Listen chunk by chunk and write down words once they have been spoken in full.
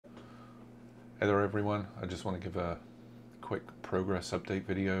Hey there everyone, I just want to give a quick progress update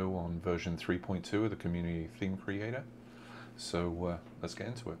video on version 3.2 of the Community Theme Creator. So let's get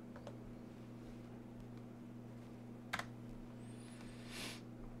into it.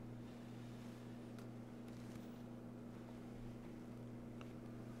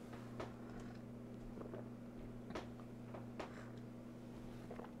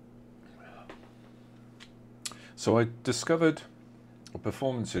 So I discovered a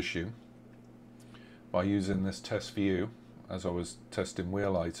performance issue by using this test view as I was testing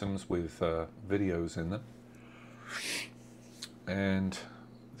wheel items with videos in them, and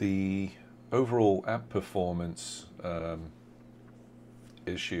the overall app performance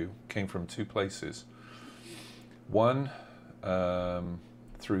issue came from two places. One,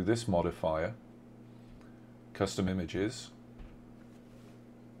 through this modifier, custom images,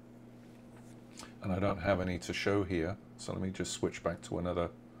 and I don't have any to show here, so let me just switch back to another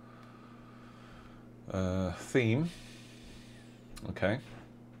theme. Okay,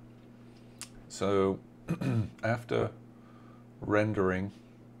 so after rendering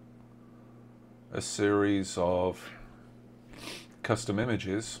a series of custom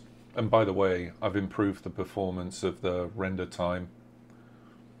images, and by the way, I've improved the performance of the render time,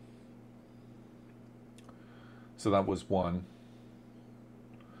 so that was one.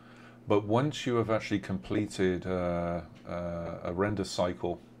 But once you have actually completed a render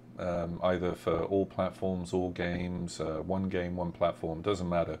cycle, either for all platforms, all games, one game, one platform, doesn't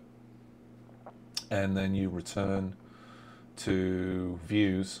matter, and then you return to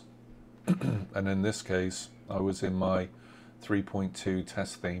views, and in this case I was in my 3.2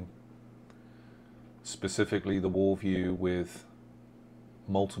 test theme, specifically the wall view with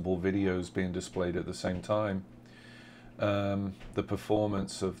multiple videos being displayed at the same time. The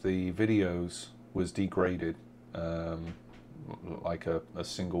performance of the videos was degraded, like a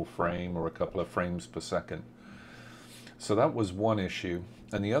single frame or a couple of frames per second. So that was one issue.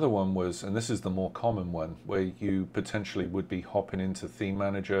 And the other one was, and this is the more common one, where you potentially would be hopping into Theme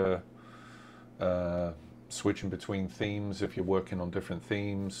Manager, switching between themes if you're working on different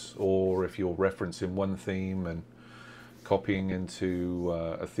themes, or if you're referencing one theme and copying into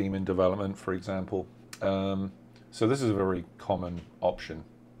a theme in development, for example. So this is a very common option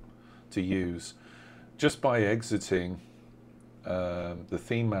to use. Just by exiting the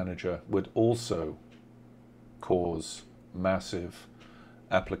theme manager would also cause massive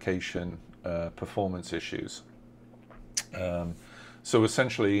application performance issues. So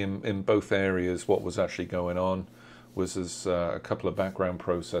essentially in both areas, what was actually going on was there's a couple of background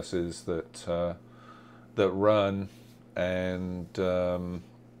processes that run, and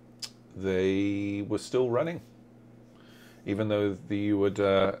they were still running even though you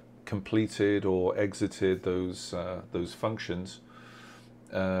had completed or exited those functions.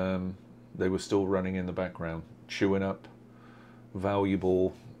 They were still running in the background, chewing up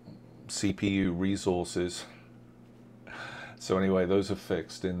valuable CPU resources. So anyway, those are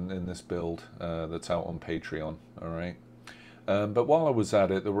fixed in this build that's out on Patreon. All right. But while I was at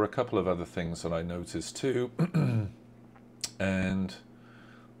it, there were a couple of other things that I noticed too. And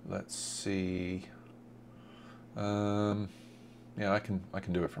let's see. Yeah, I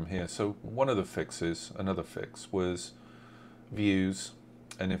can do it from here. So one of the fixes, another fix, was views,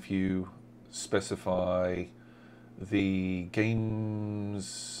 and if you specify the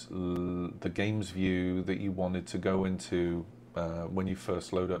games view that you wanted to go into when you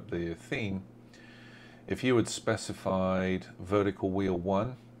first load up the theme, if you had specified vertical wheel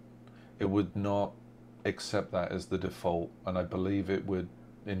 1, it would not accept that as the default, and I believe it would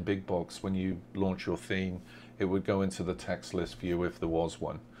in Big Box when you launch your theme, it would go into the text list view if there was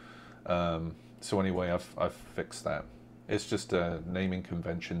one. So anyway, I've fixed that. It's just a naming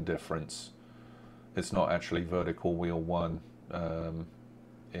convention difference. It's not actually vertical wheel 1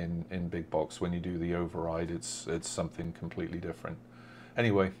 in Big Box. When you do the override, it's something completely different.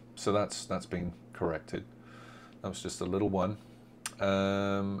 Anyway, so that's been corrected. That was just a little one.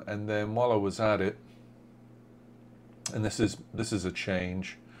 And then while I was at it, and this is a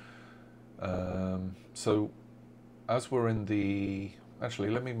change. So as we're in the, actually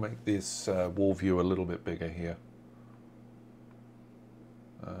let me make this wall view a little bit bigger here.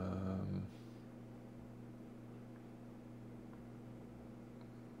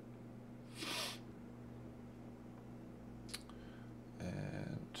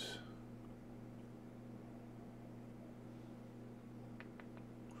 And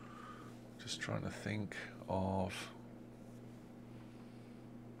just trying to think of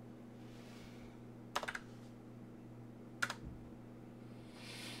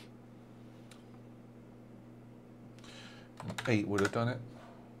eight would have done it.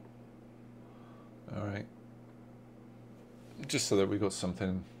 All right, just so that we got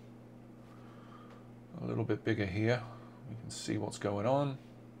something a little bit bigger here, we can see what's going on.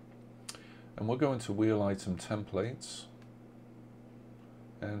 And we'll go into wheel item templates,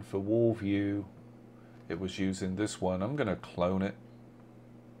 and for wall view it was using this one. I'm going to clone it,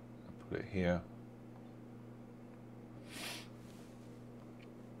 put it here.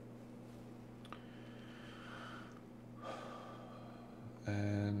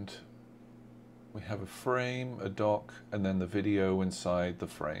 And we have a frame, a dock, and then the video inside the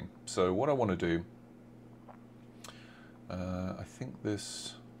frame. So what I want to do, I think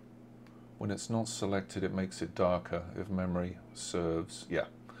this, when it's not selected, it makes it darker, if memory serves. Yeah,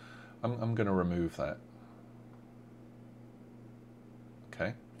 I'm going to remove that.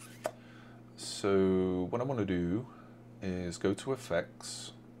 Okay, so what I want to do is go to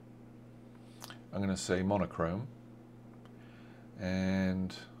Effects. I'm going to say Monochrome,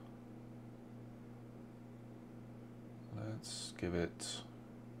 and let's give it,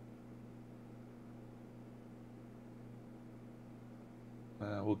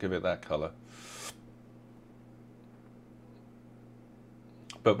 we'll give it that color.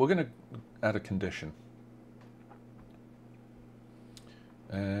 But we're going to add a condition.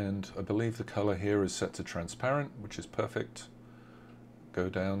 And I believe the color here is set to transparent, which is perfect. Go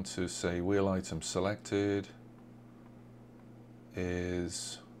down to say wheel item selected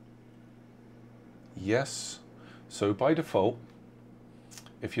is yes. So by default,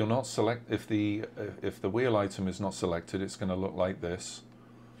 if you're not if the wheel item is not selected, it's going to look like this.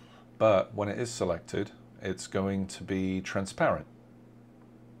 But when it is selected, it's going to be transparent,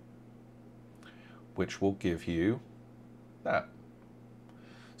 which will give you that.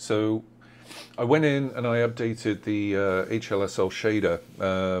 So I went in and I updated the HLSL shader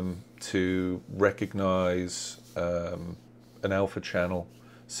to recognize an alpha channel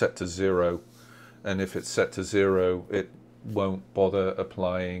set to 0, and if it's set to 0, it won't bother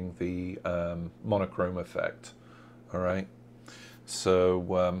applying the monochrome effect. All right,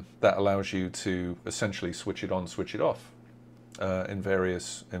 so that allows you to essentially switch it on, switch it off in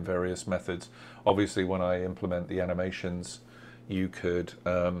various methods. Obviously, when I implement the animations, you could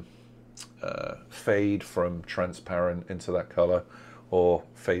fade from transparent into that color, or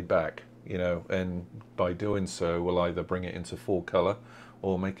fade back, you know, and by doing so we'll either bring it into full color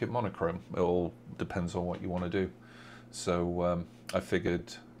or make it monochrome. It all depends on what you want to do. So I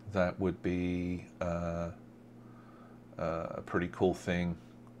figured that would be a pretty cool thing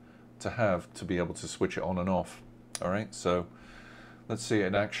to have, to be able to switch it on and off. All right, so let's see it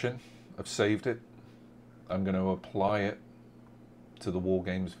in action. I've saved it. I'm going to apply it to the War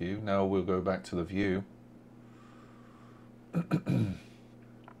Games view. Now we'll go back to the view. And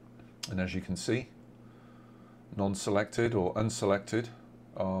as you can see, non-selected or unselected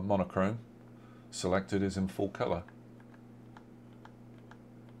are monochrome. Selected is in full color.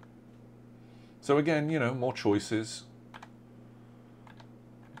 So again, you know, more choices.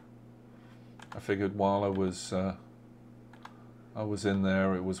 I figured while I was in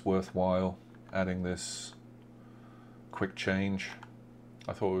there, it was worthwhile adding this quick change.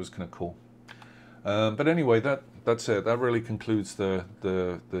 I thought it was kind of cool. But anyway, that's it. That really concludes the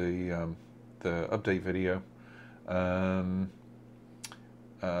update video. I'm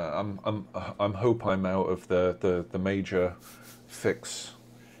hope I'm out of the major fix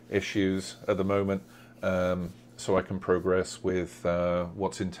issues at the moment, so I can progress with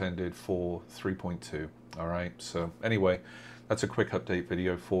what's intended for 3.2. All right. So anyway, that's a quick update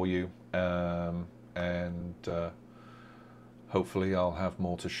video for you, and hopefully I'll have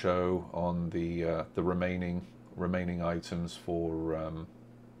more to show on the remaining items for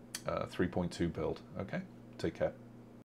 3.2 build. Okay, take care.